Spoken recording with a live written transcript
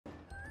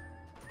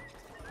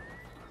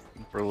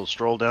For a little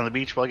stroll down the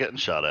beach while getting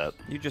shot at.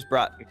 You just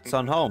brought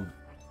Son home.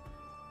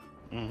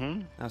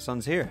 Mm-hmm. Now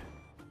Son's here.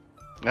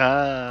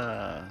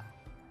 Ah.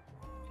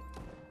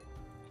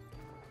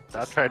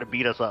 Stop trying to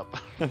beat us up.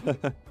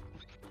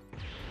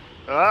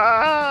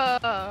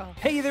 Ah!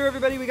 Hey there,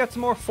 everybody. We got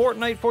some more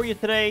Fortnite for you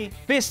today.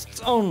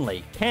 Fists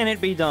only. Can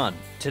it be done?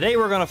 Today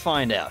we're going to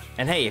find out.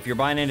 And hey, if you're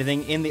buying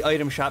anything in the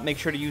item shop, make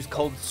sure to use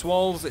code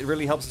SWOLS. It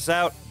really helps us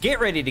out. Get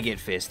ready to get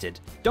fisted.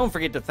 Don't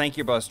forget to thank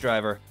your bus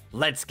driver.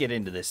 Let's get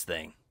into this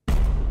thing.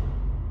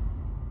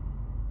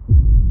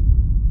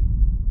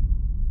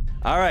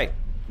 All right.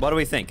 What are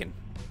we thinking?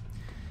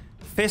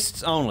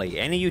 Fists only.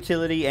 Any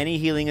utility, any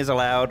healing is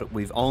allowed.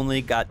 We've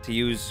only got to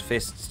use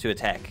fists to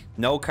attack.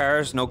 No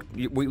cars, no.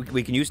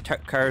 We can use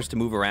cars to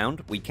move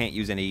around. We can't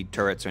use any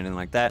turrets or anything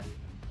like that.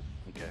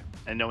 Okay.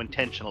 And no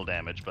intentional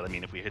damage, but I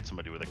mean, if we hit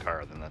somebody with a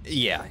car, then that's...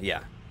 Yeah.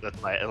 That's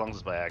as long as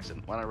it's by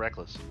accident. Why not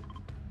reckless?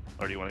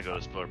 Or do you want to go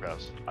to Spiller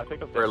House? I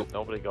think if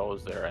nobody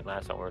goes there, and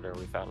last time we were there,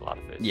 we found a lot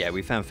of fists. Yeah,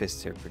 we found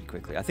fists here pretty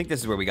quickly. I think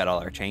this is where we got all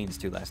our chains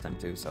too last time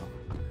too, so.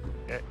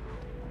 Okay.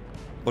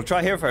 We'll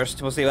try here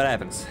first. We'll see what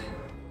happens.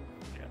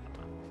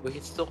 We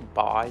can still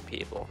buy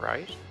people,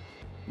 right?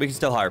 We can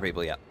still hire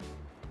people, yeah.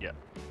 Yeah.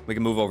 We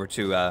can move over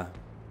to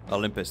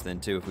Olympus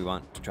then too if we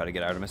want to try to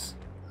get Artemis.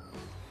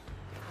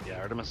 Yeah,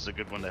 Artemis is a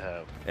good one to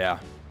have. Yeah.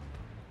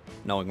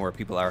 Knowing where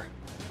people are.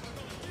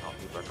 Oh,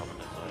 people are coming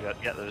this way.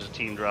 Yeah, there's a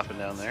team dropping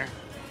down there.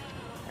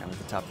 I'm at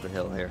the top of the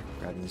hill here,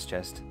 grabbing this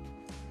chest.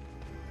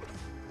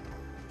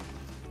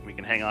 We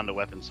can hang on to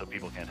weapons so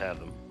people can't have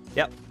them.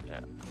 Yep. Yeah.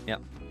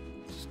 Yep.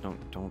 Just don't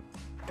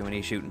do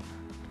any shooting.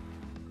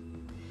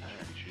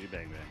 Shoot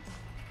bang bang.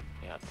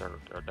 Yeah,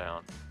 they're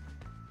down.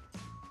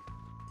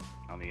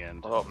 On the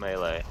end. What about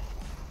melee?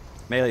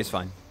 Melee's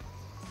fine.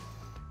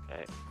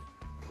 Okay.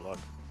 Good luck.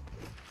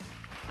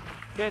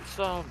 Get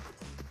some!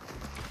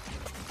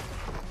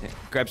 Yeah,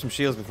 grab some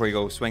shields before you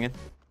go swinging.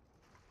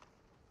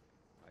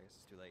 I guess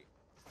it's too late.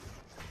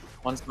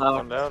 One's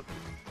One down. down.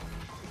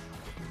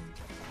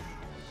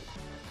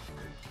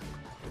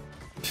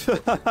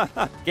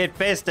 Get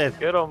fisted!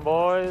 Get them,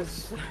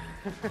 boys!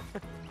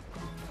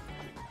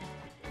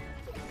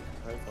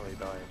 There's only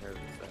dying here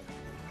this time.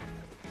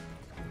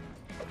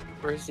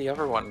 Where's the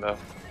other one, though?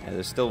 Yeah,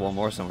 there's still one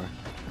more somewhere.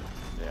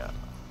 Yeah.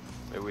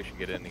 Maybe we should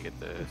get in and get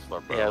the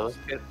slurp Yeah, let's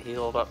get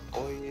healed up,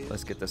 boys.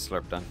 Let's get this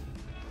slurp done.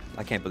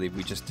 I can't believe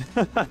we just...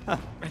 What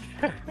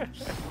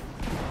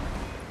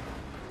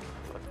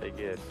they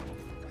get.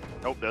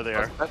 Oh, there they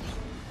are.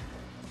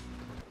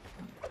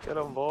 Get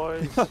them,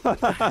 boys!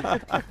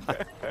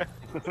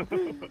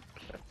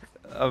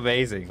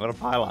 Amazing. What a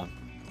pylon.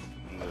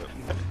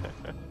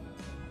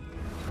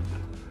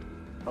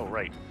 Oh,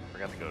 right.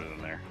 Forgot to go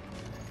in there.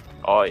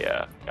 Oh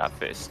yeah, got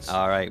fists.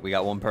 All right, we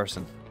got one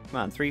person. Come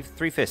on, three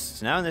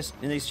fists now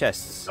in these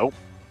chests. Nope.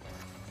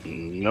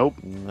 Nope.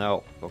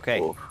 No. Okay.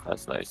 Ooh,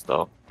 that's nice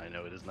though. I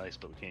know it is nice,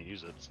 but we can't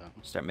use it, so...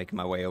 Start making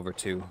my way over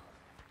to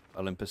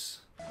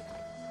Olympus.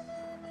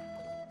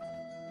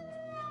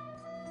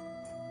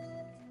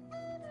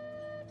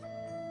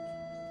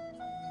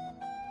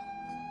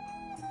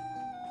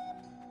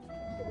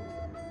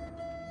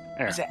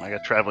 There, I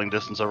got traveling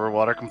distance over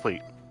water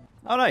complete.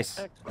 Oh, nice.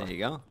 Excellent. There you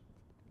go.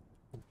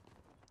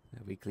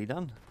 Weekly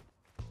done.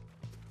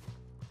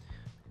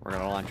 We're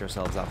gonna launch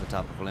ourselves off the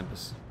top of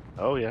Olympus.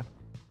 Oh, yeah.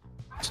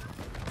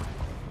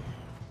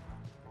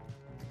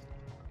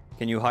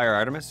 Can you hire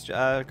Artemis,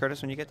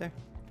 Curtis, when you get there?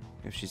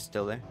 If she's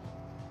still there.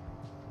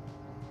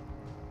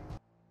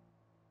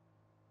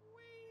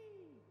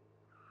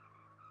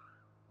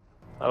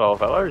 Hello,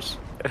 fellas.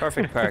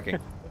 Perfect parking.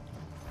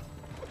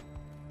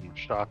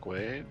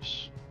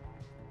 Shockwaves.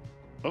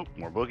 Oh,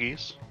 more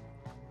boogies.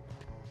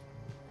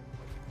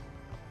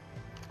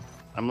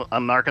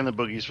 I'm marking the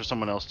boogies for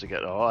someone else to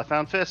get. Oh, I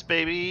found fist,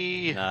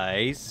 baby!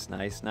 Nice.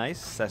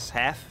 That's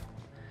half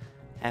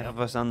of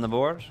us on the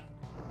board.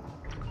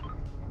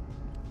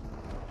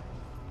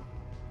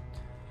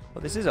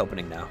 Well, this is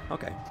opening now.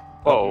 Okay.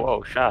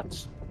 Whoa,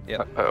 shots.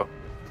 Yep. Oh,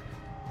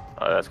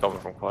 Oh, that's coming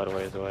from quite a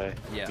ways away.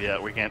 Yeah,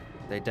 we can't...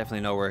 They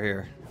definitely know we're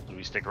here. Do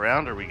we stick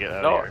around or we get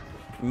out No. of here?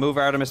 Move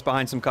Artemis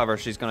behind some cover.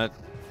 She's gonna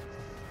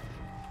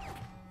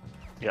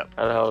Yep.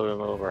 How the hell do we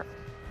move her?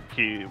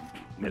 Q.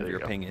 whatever your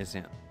ping is.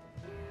 Yeah.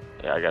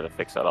 Yeah, I gotta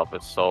fix that up.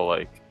 It's so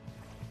like.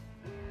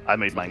 I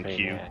made mine pain in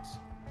Q. the ass.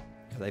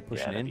 Are they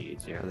pushing that'd in? be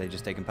easier. Or are they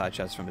just taking pot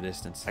shots from a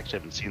distance? Actually, I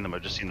haven't seen them.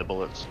 I've just seen the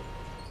bullets.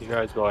 You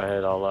guys go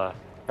ahead. I'll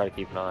try to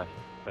keep an eye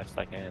best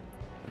I can.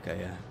 Okay,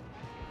 yeah.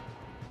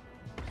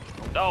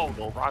 No,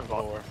 wrong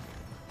door.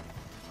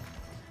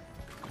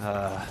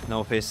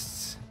 No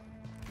fists.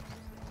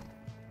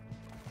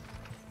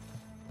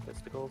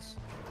 Fisticles.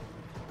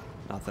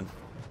 Nothing.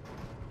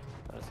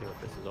 Let's see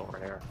what this is over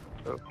here.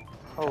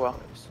 oh well.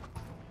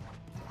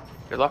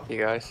 Good luck, you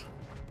guys.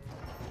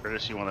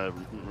 Curtis, you want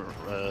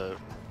to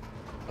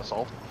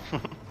assault?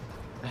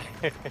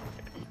 We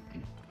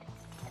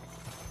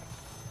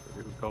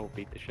go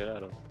beat the shit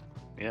out of them.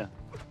 Yeah.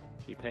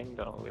 Keep hanging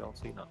down. We don't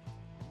see nothing.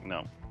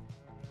 No.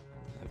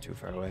 Not too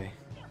far away.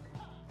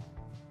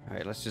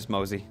 Alright, let's just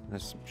mosey. There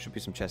should be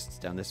some chests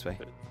down this way.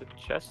 The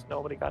chest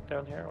nobody got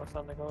down here. What's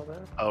on the go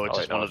there? Oh, it's wait,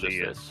 just no, one of it's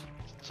the. this.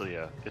 So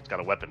yeah, it's got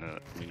a weapon in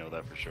it. We know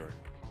that for sure.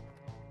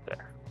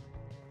 There.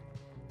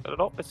 I don't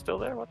know. It's still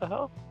there. What the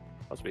hell?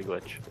 Must be a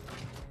glitch.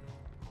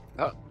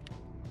 Oh,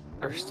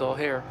 they're still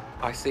here.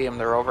 I see them.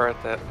 They're over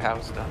at the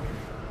house down.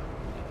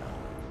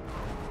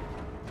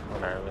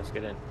 Alright, let's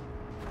get in.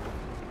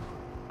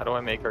 How do I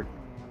make her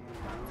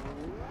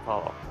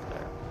follow?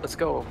 There. Let's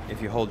go.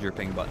 If you hold your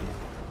ping button,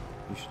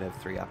 you should have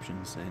 3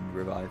 options in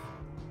revive.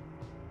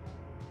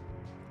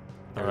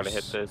 I'm gonna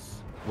hit There's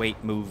this.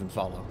 Wait, move, and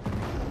follow.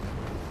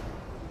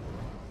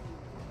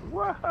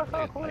 Wow!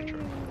 Nitro.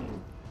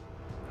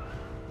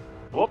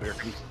 Whoop. Here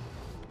comes-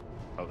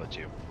 Oh, that's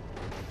you.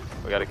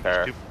 We got a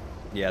car. Two-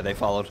 Yeah, they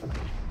followed.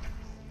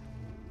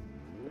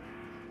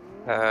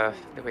 Do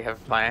we have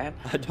a plan?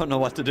 I don't know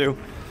what to do.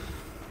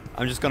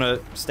 I'm just gonna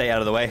stay out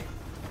of the way.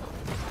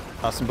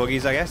 Toss some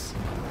boogies, I guess.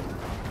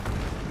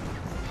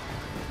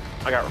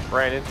 I got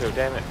ran into.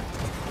 Damn it!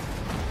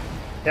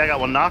 Yeah, I got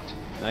one knocked.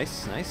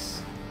 Nice,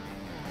 nice.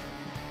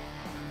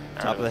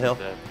 Alright, Top of the hill.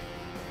 dead.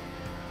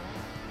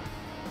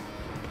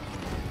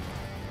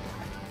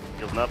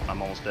 Healing up.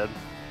 I'm almost dead.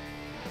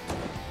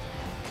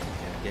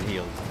 Yeah, get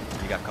healed.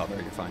 You got cover,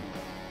 you're fine.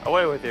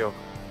 Away with you.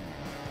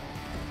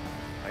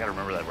 I gotta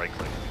remember that right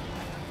click.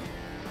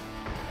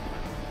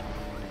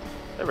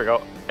 There we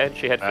go. And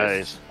she had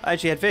fists. Nice. I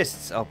actually had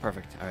fists. Oh,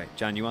 perfect. Alright,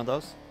 John, you want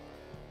those?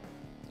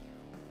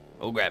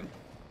 Oh, grab 'em.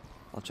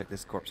 I'll check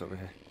this corpse over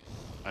here.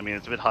 I mean,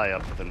 it's a bit high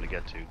up for them to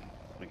get to.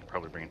 We can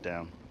probably bring it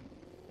down.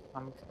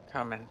 I'm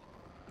coming.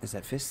 Is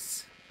that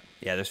fists?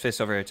 Yeah, there's fists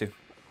over here too.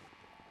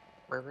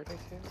 Where were they?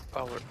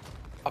 Oh, we're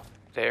up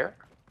there.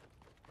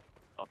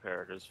 Up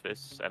here, there's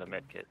fists and a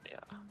med kit. Yeah.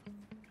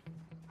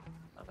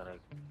 I'm gonna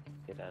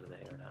get out of the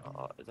air now.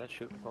 Oh, is that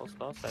shooting close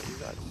to us? That you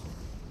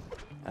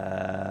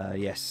guys?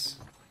 Yes.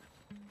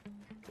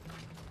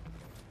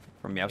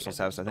 From Yowsel's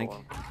house, I think.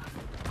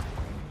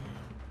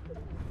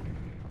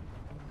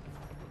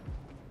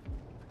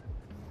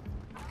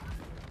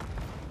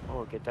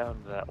 Oh, get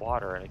down to that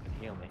water and it can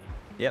heal me.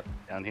 Yep.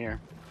 Down here.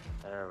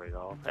 There we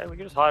go. Hey, we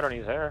can just hide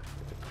underneath there.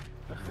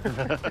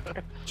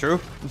 True.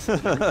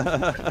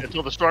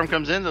 Until the storm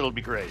comes in, it'll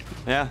be great.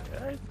 Yeah.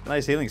 Yeah,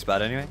 Nice healing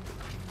spot anyway.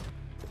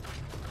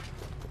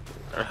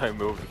 I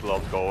moved the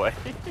gloves, go away.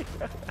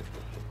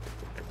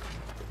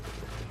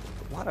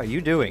 What are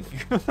you doing?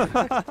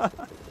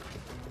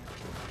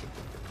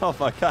 Oh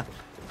my god.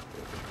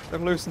 They're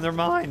losing their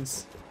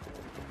minds.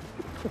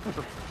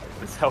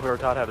 This is how we were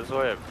taught how to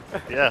swim.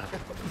 Yeah.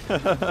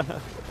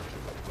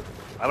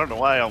 I don't know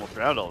why I almost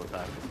drowned all the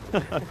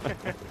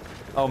time.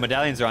 Oh,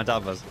 medallions are on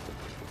top of us.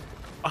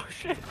 Oh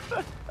shit.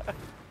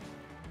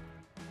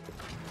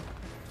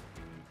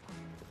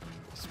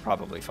 It's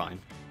probably fine.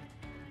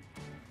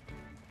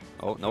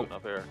 Oh, nope.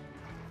 Up here.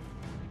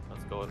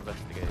 Let's go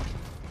investigate.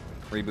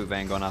 Reboot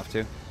van going off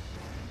too.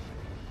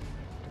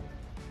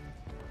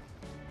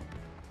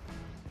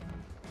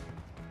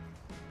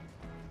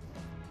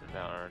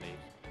 They're down underneath.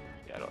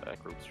 Yeah,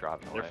 that group's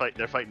dropping away.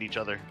 They're fighting each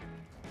other.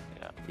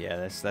 Yeah.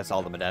 Yeah, that's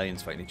all the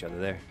medallions fighting each other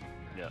there.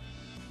 Yeah.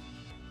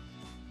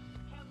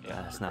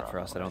 Yeah. That's not for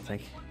us, I don't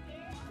think.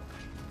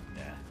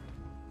 Yeah.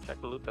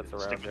 Check the loot that's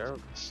around there.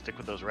 Stick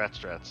with those rat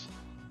strats.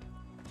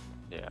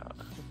 Yeah.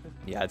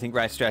 Yeah, I think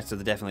rat strats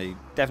are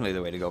definitely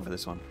the way to go for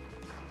this one.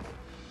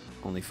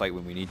 Only fight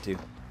when we need to.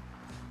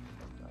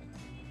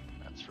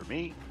 That's for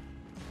me.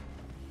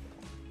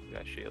 You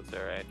got shields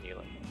there and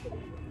healing.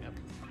 Yep.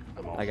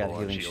 I'm all I got full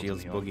on healing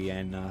shields, and healing. boogie,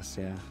 and Nos,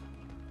 yeah.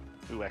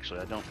 Ooh, actually,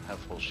 I don't have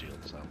full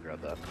shields, so I'll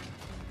grab that.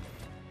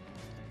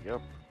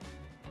 Yep.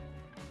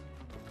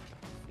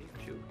 See,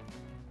 shoot.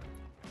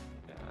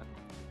 Yeah.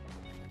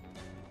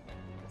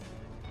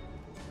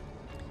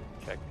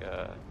 Check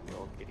the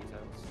old kitty's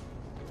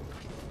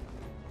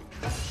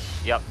house.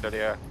 Yep, there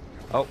they are.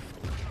 Oh.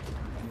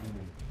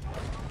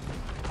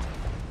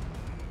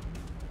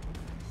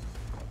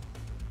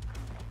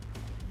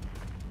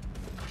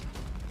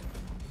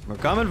 We're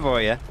coming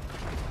for you.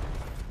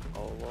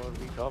 Oh Lord,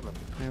 we coming.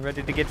 We're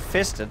ready to get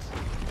fisted.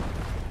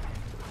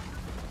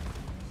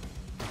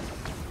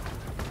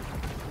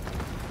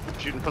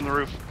 Shooting from the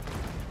roof.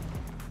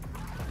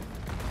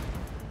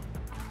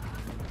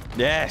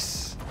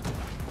 Yes.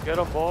 Get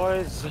up,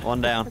 boys.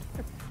 One down.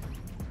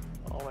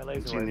 Oh, my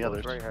legs Seen the are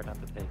others. very hard not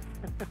to take.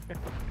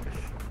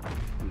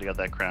 You got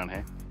that crown,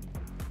 hey?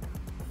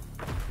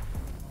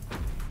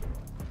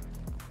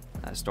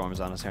 Storm's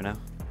on us here now.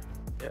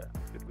 Yeah.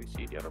 Did we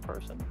see the other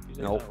person? He's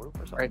in Nope. the roof or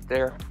something? Right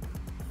there.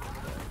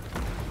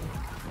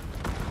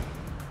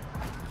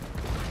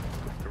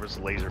 There was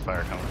laser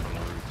fire coming from the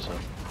roof, so.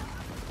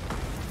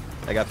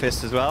 I got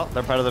fists as well.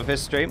 They're part of the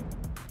fist stream.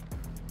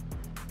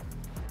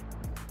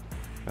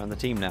 They're on the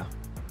team now.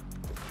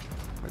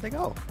 Where'd they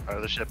go? Part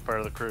of the ship, part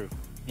of the crew.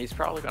 He's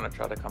probably gonna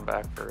try to come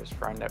back for his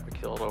friend that we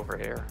killed over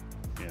here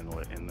In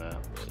the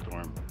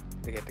storm.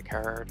 to get the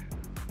card.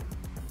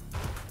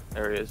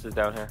 There he is. He's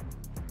down here.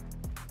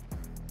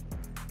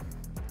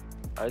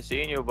 I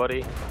seen you,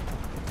 buddy.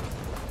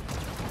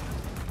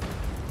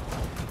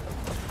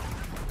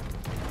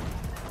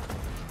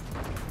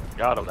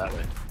 Got him. That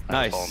way.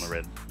 Nice. I was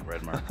following the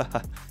red mark.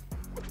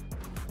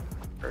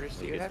 Curtis,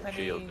 do you Get have some any?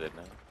 shields, didn't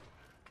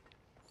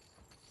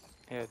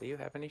Yeah, do you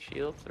have any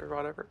shields or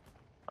whatever?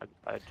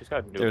 I just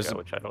got a There's nuke, a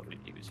which I don't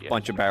need to use yet.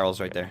 Bunch of barrels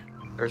right there.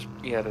 There's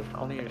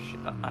only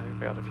I've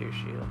got a few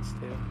shields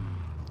too.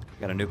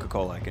 Got a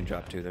Nuka-Cola I can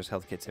drop too. There's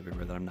health kits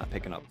everywhere that I'm not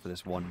picking up for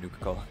this one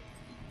Nuka-Cola.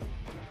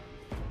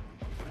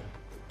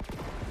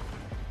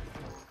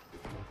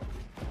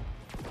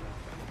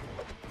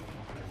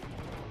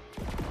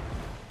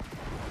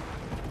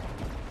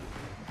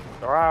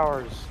 They're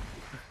ours.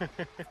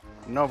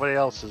 Nobody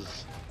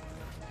else's.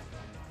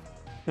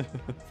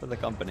 For the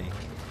company.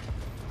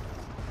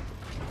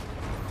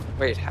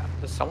 Wait,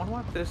 does someone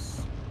want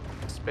this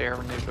spare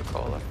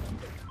Nuka-Cola?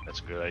 That's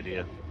a good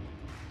idea.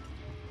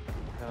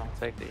 Then I'll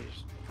take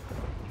these.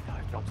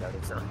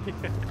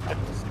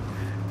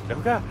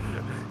 Okay.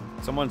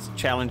 Someone's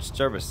challenged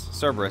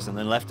Cerberus and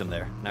then left him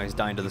there. Now he's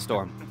dying to the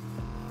storm.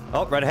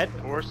 Oh, right ahead.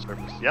 Or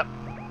service. Yep.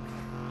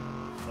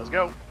 Let's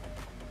go.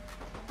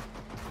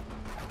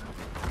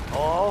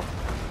 Oh.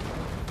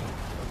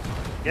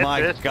 Get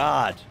My this.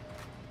 God.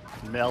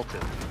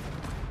 Melted.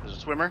 There's a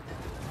swimmer.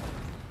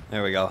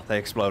 There we go. They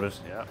exploded.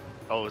 Yeah.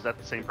 Oh, is that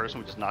the same person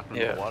we just knocked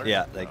into Yeah. the water?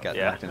 Yeah, they got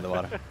Yeah. knocked into the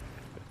water.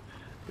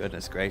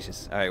 Goodness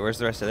gracious. All right, where's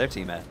the rest of their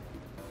team at?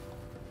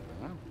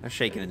 Oh. They're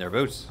shaking in their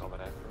boots. Coming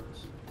after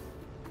us.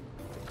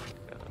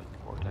 Got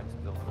a vortex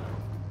building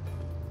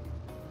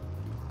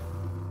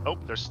Oh,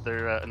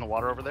 they're in the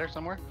water over there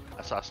somewhere.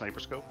 I saw a sniper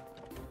scope.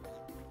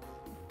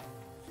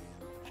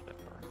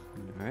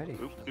 there.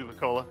 Alrighty. Oop,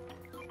 Nuka-Cola.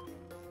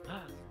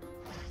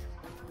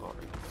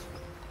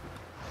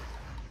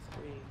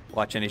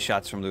 Watch any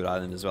shots from Loot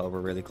Island as well. We're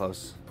really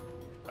close.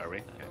 Are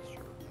we? That's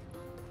true.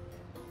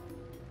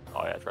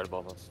 Oh yeah, it's right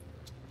above us.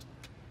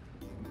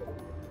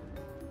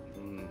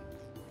 Mm.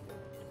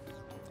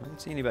 I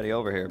don't see anybody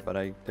over here, but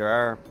there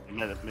are. They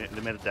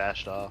made it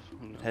dashed off.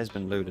 It has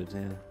been looted,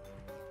 yeah.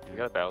 We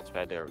got a bounce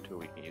pad there too.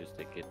 We can use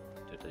to get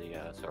to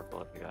the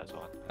circle if you guys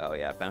want. Oh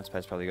yeah, bounce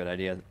pad's probably a good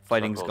idea.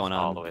 Fighting's Circle's going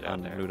all on the way down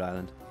on there. Loot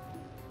Island.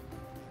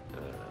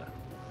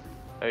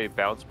 Hey,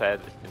 bounce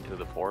pad into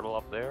the portal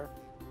up there,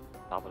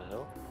 top of the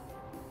hill.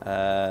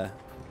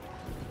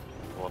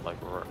 Well, like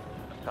we're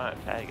kind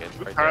of tag it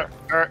right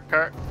there.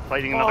 Cart.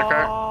 Fighting another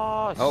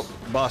cart. Oh,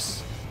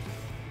 bus.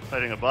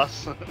 Fighting a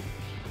bus.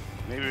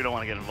 Maybe we don't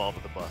want to get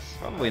involved with the bus.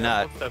 Probably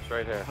not. Footsteps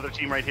right here. Another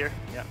team right here.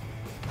 Yeah.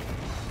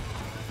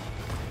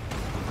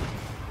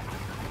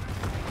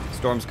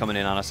 Storm's coming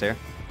in on us here.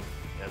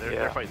 Yeah, they're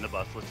Yeah. fighting the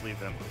bus. Let's leave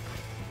them.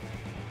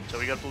 So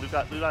we got to Loot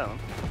Island.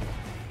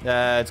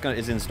 It's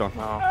in the storm.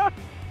 No.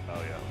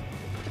 Oh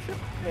yeah.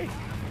 Hey.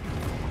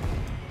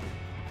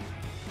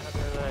 How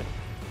dare they?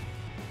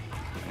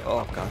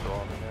 Oh god. Go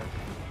on in there.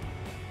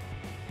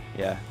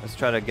 Yeah, let's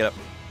try to get up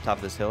top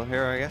of this hill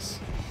here, I guess.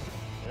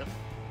 Yep.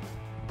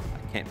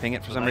 I can't ping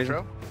it for The some reason.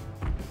 Nitro.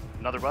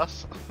 Another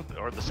bus,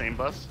 or the same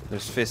bus.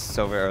 There's fists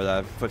over, or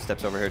the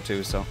footsteps over here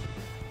too. So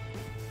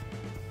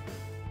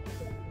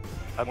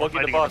I More boogied the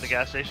fighting over bus. the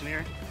gas station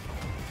here.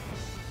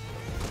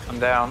 I'm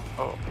down.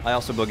 Oh, I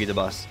also boogied the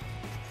bus.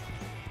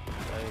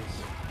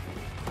 Nice.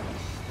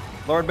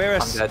 Lord I'm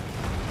Barris. dead.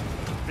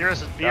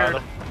 Beerus' beard.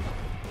 him.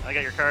 I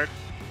got your card,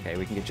 Okay,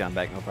 we can get John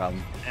back, no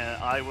problem.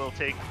 and I will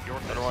take your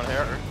Another one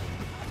here.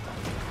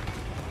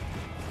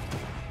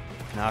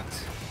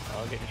 Knocked.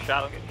 I'm getting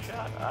shot.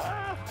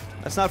 Ah!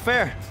 That's not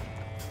fair.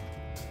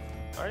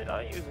 Alright,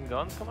 I ain't using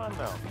guns. Come on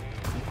now.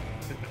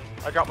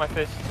 I dropped my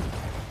fist.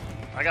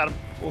 I got him.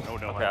 Oh. Oh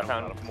no, Okay, I got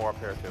found him. more up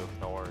here too.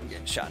 No worries.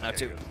 Getting shot now Okay,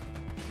 too. good.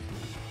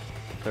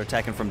 They're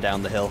attacking from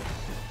down the hill.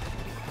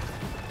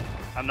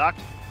 I'm knocked.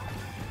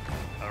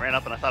 I ran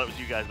up and I thought it was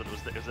you guys, but it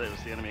was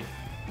the enemy.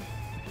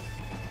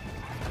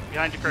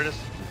 Behind you, Curtis.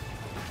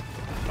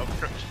 Oh,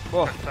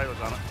 Whoa. Tyler's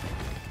on it.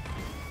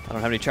 I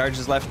don't have any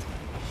charges left.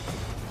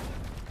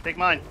 Take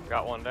mine.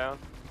 Got one down.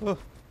 Oh.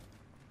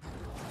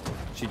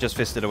 She just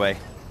fisted away.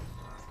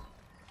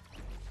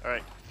 All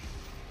right.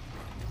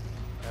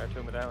 There are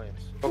 2 medallions.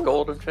 Oh,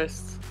 golden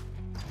fists.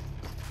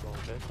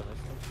 Golden fist on this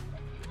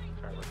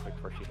one. Try real quick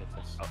before she hits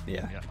us. Oh,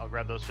 Yeah. I'll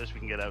grab those fish. We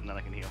can get out, and then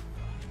I can heal.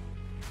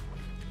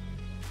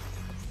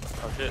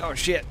 Oh shit. Oh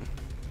shit.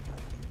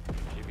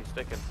 She be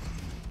sticking.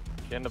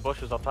 She in the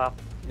bushes up top.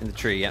 In the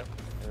tree, yeah.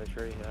 In the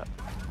tree,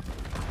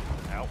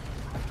 yeah. Ow.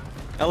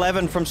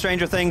 11 from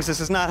Stranger Things. This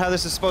is not how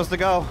this is supposed to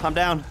go. I'm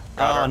down.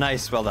 Got Oh, her.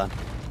 nice. Well done.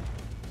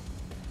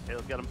 Hey,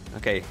 let's get him.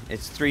 Okay,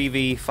 it's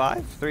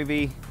 3v5?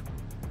 3v...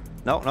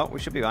 No, we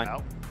should be fine.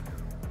 Ow.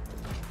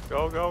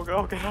 Go, go,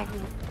 go. Get out of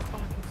the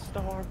fucking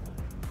storm.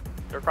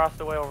 They're across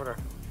the way over there.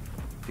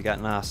 If you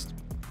got lost.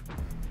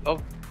 Oh,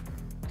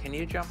 can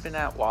you jump in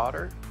that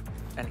water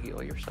and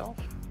heal yourself?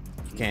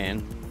 You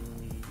can.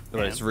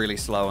 But it's really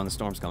slow and the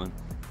storm's coming.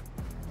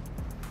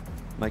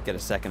 Might get a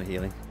second of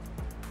healing.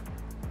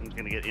 I'm just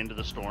gonna get into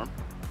the storm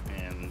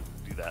and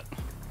do that.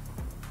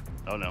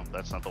 Oh no,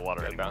 that's not the water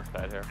Got a anymore. bounce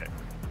pad here. Okay.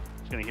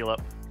 Just gonna heal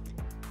up.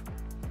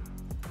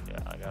 Yeah,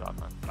 I got on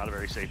mine. Not a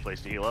very safe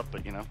place to heal up,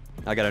 but you know.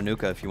 I got a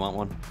Nuka if you want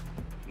one.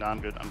 No, I'm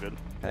good. I'm good.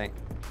 Okay.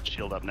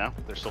 Shield up now.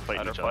 They're still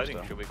fighting They're each other. fighting.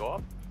 Still. Should we go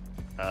up?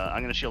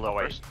 I'm gonna shield up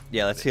wait. first.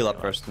 Yeah, let's heal up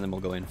first, and then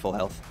we'll go in full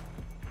health.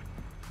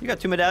 You got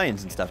 2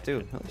 medallions and stuff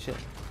too. Holy shit.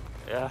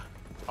 Yeah.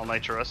 I'll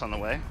nitro us on the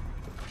way.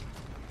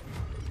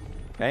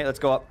 Okay, let's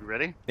go up. You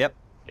ready? Yep.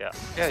 Yeah.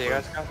 Yeah, you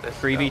guys got this.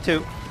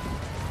 3v2.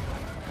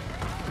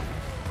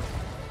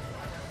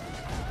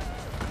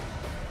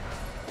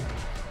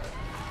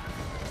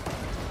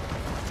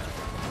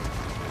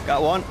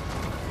 Got one.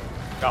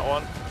 Got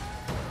one.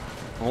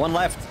 One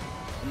left.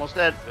 Almost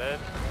dead. Dead.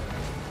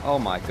 Oh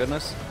my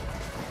goodness.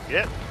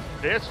 Yep.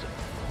 It's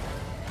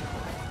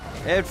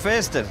It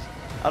fisted.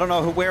 I don't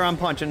know where I'm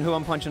punching, who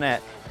I'm punching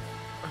at.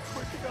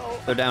 Where'd you go?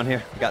 They're down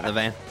here. Got in the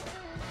van.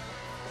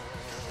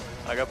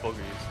 I got boogies.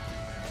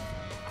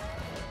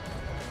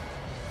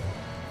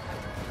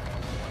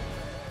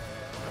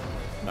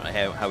 I don't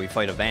know how we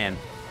fight a van.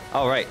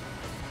 Oh, right.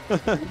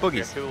 Boogies.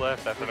 There's 2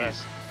 left after that.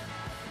 Boogies.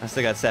 I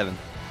still got 7. 1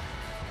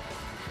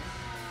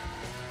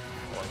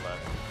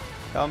 left.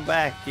 Come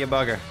back, you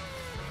bugger.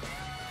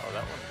 Oh,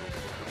 that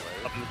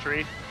one's away. up in the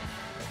tree.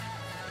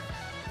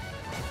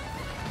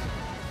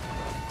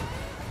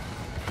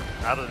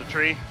 Out of the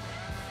tree.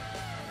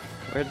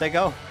 Where'd they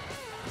go?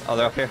 Oh,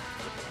 they're up here.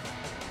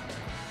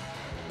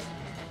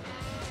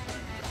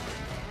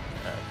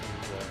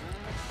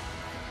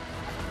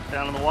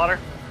 Down in the water.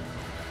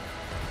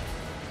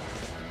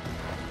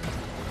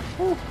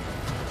 Woo.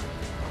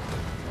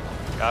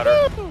 Got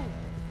her.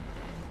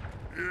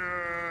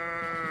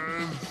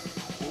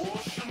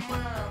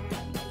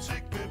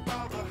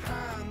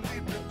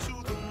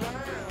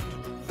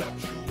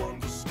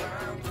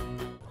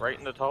 Right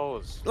in the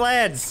toes.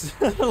 Lads!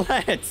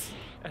 Lads!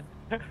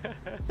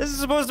 This is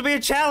supposed to be a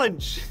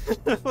challenge!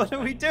 What are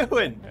we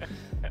doing?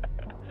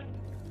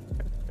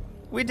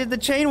 We did the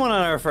chain one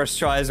on our first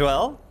try as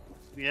well.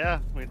 Yeah,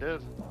 we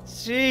did.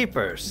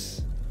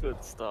 Jeepers.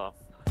 Good stuff.